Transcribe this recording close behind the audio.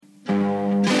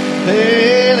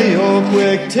Paleo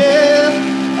quick tip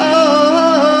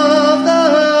of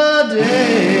the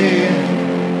day.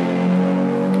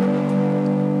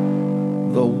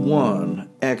 The one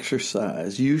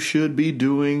exercise you should be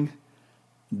doing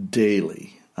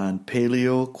daily on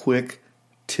Paleo Quick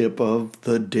Tip of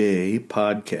the Day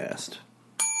podcast.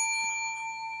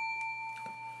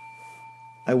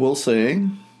 I will say,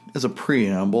 as a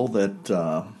preamble,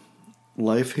 that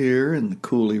life here in the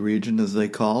Coulee region, as they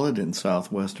call it, in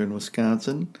southwestern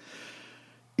Wisconsin,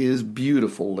 is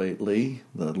beautiful lately.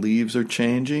 The leaves are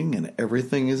changing and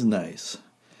everything is nice.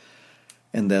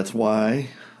 And that's why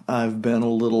I've been a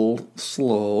little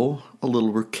slow, a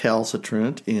little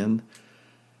recalcitrant in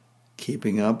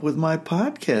keeping up with my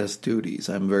podcast duties.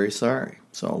 I'm very sorry.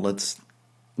 So let's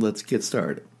get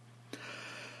started.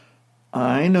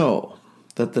 I know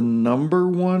that the number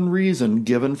one reason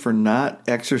given for not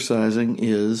exercising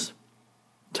is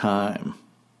time.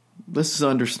 This is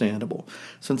understandable,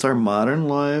 since our modern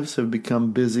lives have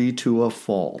become busy to a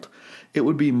fault. It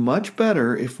would be much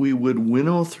better if we would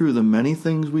winnow through the many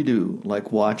things we do,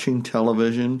 like watching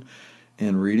television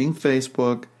and reading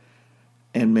Facebook,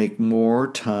 and make more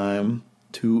time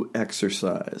to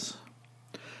exercise.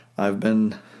 I've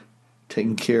been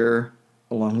taking care,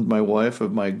 along with my wife,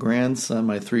 of my grandson,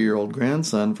 my 3-year-old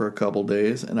grandson, for a couple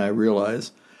days, and I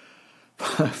realize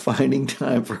finding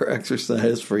time for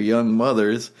exercise for young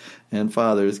mothers and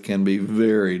fathers can be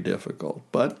very difficult.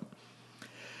 But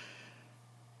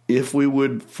if we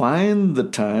would find the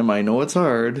time, I know it's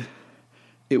hard,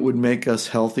 it would make us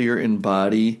healthier in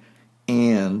body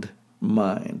and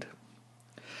mind.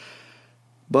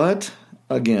 But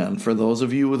again, for those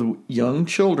of you with young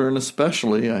children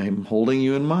especially, I'm holding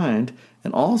you in mind,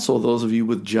 and also those of you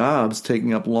with jobs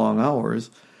taking up long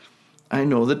hours, I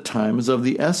know that time is of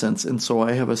the essence, and so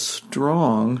I have a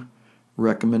strong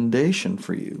recommendation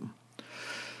for you.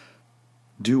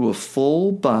 Do a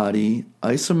full body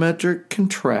isometric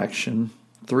contraction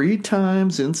 3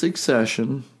 times in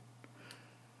succession,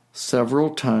 several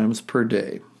times per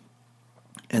day.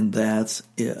 And that's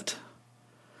it.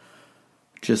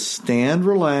 Just stand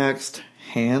relaxed,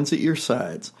 hands at your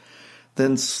sides.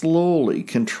 Then slowly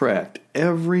contract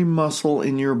every muscle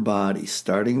in your body,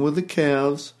 starting with the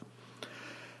calves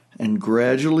and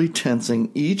gradually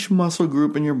tensing each muscle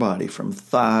group in your body, from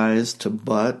thighs to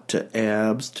butt to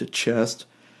abs to chest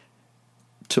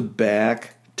to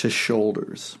back to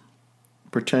shoulders.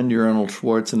 Pretend you're Arnold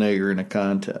Schwarzenegger in a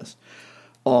contest.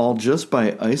 All just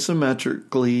by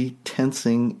isometrically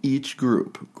tensing each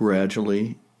group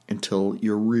gradually until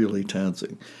you're really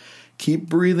tensing. Keep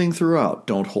breathing throughout.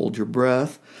 Don't hold your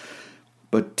breath,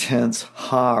 but tense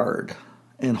hard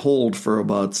and hold for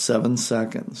about 7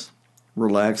 seconds.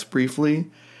 Relax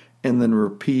briefly and then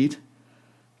repeat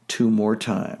 2 more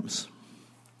times.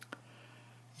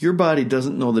 Your body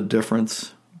doesn't know the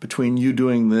difference between you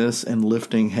doing this and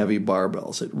lifting heavy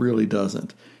barbells. It really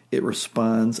doesn't. It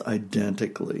responds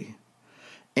identically.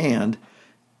 And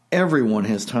everyone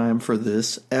has time for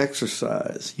this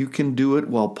exercise. You can do it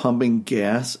while pumping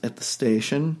gas at the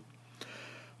station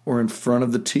or in front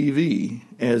of the TV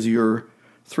as your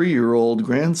 3-year-old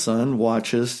grandson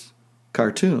watches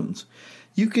cartoons.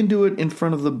 You can do it in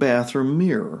front of the bathroom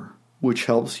mirror, which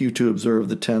helps you to observe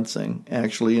the tensing.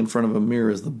 Actually, in front of a mirror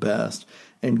is the best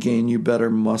and gain you better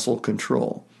muscle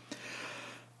control.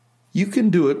 You can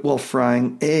do it while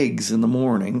frying eggs in the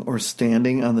morning or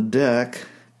standing on the deck,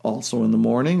 also in the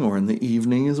morning or in the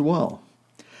evening as well.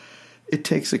 It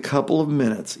takes a couple of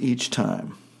minutes each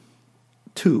time.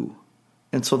 2.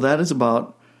 And so that is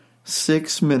about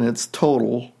 6 minutes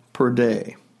total per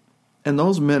day. And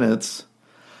those minutes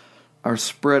are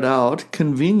spread out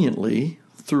conveniently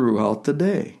throughout the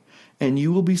day. And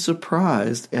you will be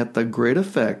surprised at the great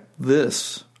effect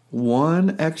this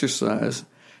one exercise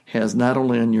has not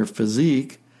only on your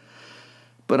physique,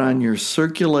 but on your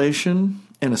circulation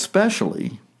and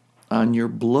especially on your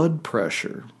blood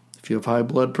pressure. If you have high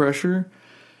blood pressure,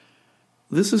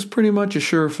 this is pretty much a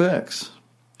sure fix.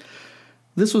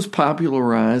 This was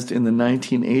popularized in the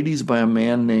 1980s by a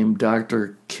man named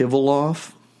Dr.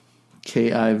 Kiveloff,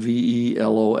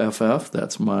 Kiveloff.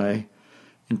 That's my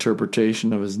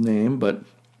interpretation of his name, but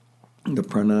the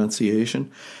pronunciation.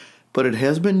 But it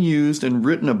has been used and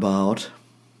written about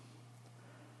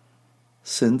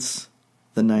since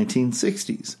the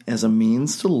 1960s as a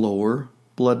means to lower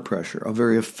blood pressure, a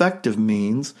very effective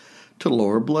means to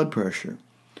lower blood pressure.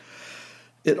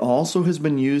 It also has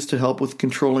been used to help with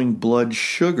controlling blood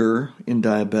sugar in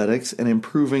diabetics and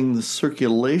improving the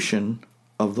circulation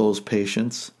of those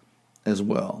patients as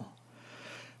well.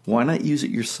 Why not use it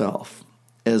yourself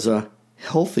as a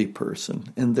healthy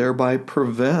person and thereby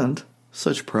prevent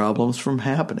such problems from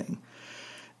happening.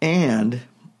 And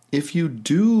if you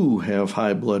do have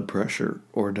high blood pressure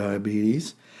or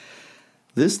diabetes,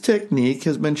 this technique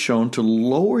has been shown to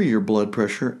lower your blood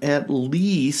pressure at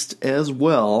least as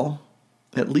well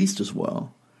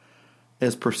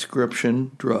as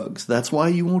prescription drugs. That's why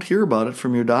you won't hear about it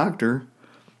from your doctor.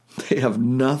 They have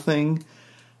nothing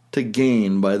to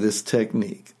gain by this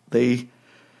technique.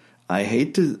 I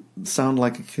hate to sound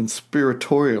like a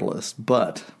conspiratorialist,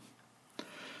 but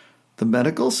the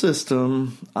medical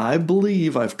system, I've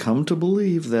come to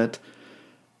believe that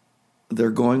they're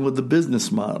going with the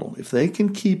business model. If they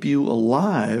can keep you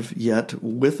alive, yet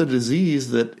with a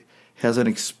disease that has an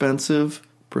expensive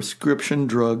prescription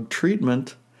drug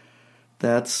treatment,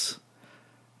 that's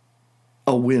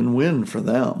a win-win for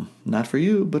them. Not for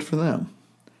you, but for them.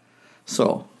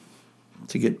 So,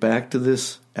 to get back to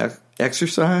this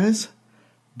exercise,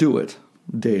 do it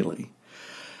daily.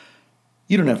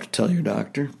 You don't have to tell your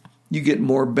doctor. You get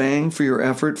more bang for your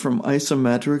effort from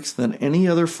isometrics than any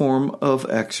other form of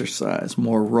exercise.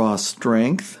 More raw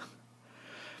strength,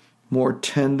 more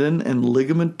tendon and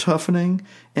ligament toughening,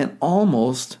 and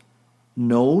almost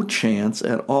no chance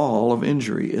at all of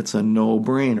injury. It's a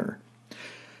no-brainer.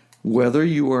 Whether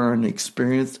you are an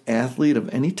experienced athlete of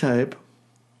any type,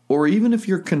 or even if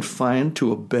you're confined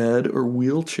to a bed or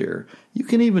wheelchair, you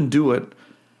can even do it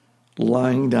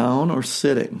lying down or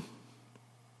sitting.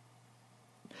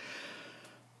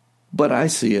 But I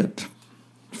see it,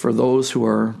 for those who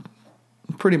are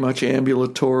pretty much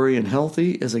ambulatory and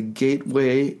healthy, as a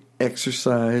gateway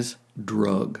exercise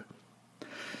drug.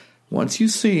 Once you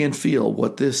see and feel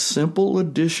what this simple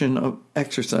addition of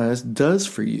exercise does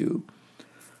for you,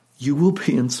 you will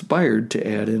be inspired to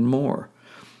add in more.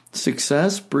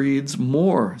 Success breeds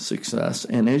more success,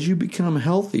 and as you become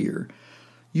healthier,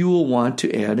 you will want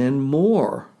to add in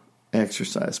more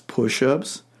exercise.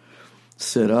 Push-ups,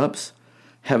 sit-ups,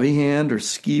 heavy hand or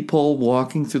ski pole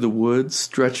walking through the woods,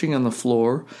 stretching on the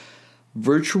floor,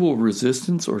 virtual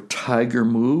resistance or tiger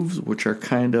moves, which are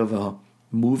kind of a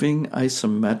moving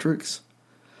isometrics.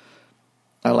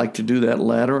 I like to do that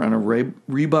ladder on a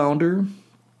rebounder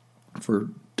for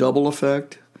double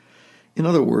effect. In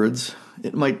other words,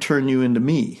 it might turn you into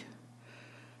me,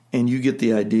 and you get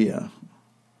the idea.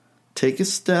 Take a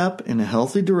step in a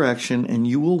healthy direction, and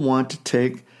you will want to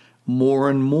take more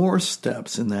and more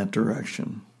steps in that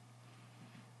direction.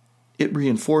 It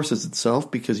reinforces itself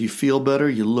because you feel better,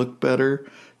 you look better,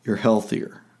 you're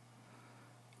healthier.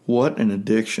 What an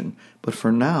addiction. But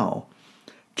for now,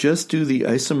 just do the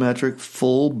isometric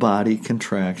full body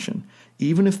contraction.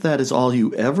 Even if that is all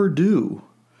you ever do,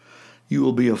 you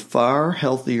will be a far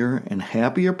healthier and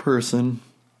happier person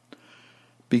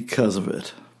because of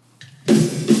it.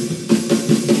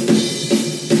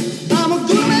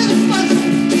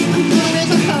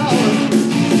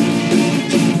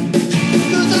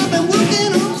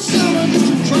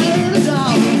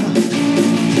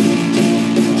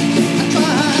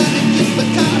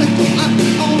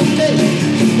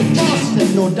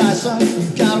 No dice,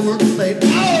 you gotta work late.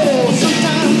 Oh,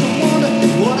 sometimes I wonder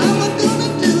what I'm gonna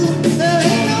do. There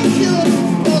ain't no cure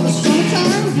for the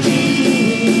summertime blues.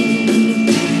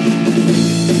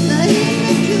 There ain't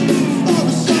no cure for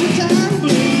the summertime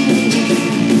blues.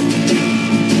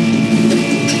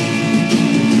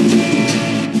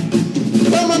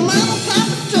 Well, my mama and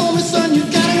papa told me, son, you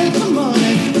gotta earn some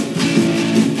money.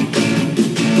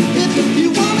 If you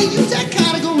wanna use that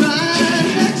car to go ride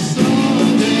next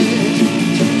Sunday.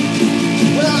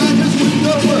 Well, I just wouldn't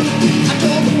go to work. I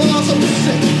told the boss I was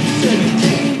sick. He said, you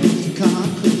can't use the car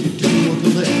because you didn't work a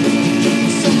lick.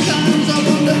 Sometimes I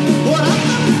wonder what I'm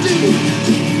gonna do.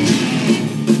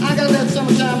 I got that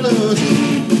summertime blues.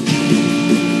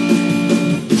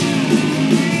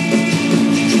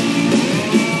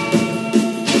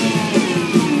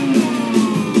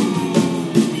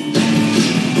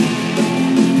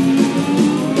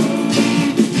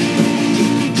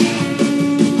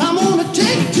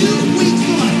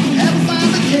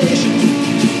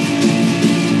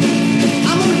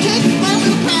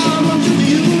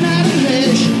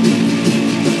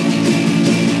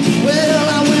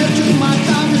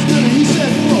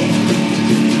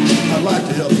 I'd like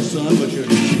to help you, son, but you're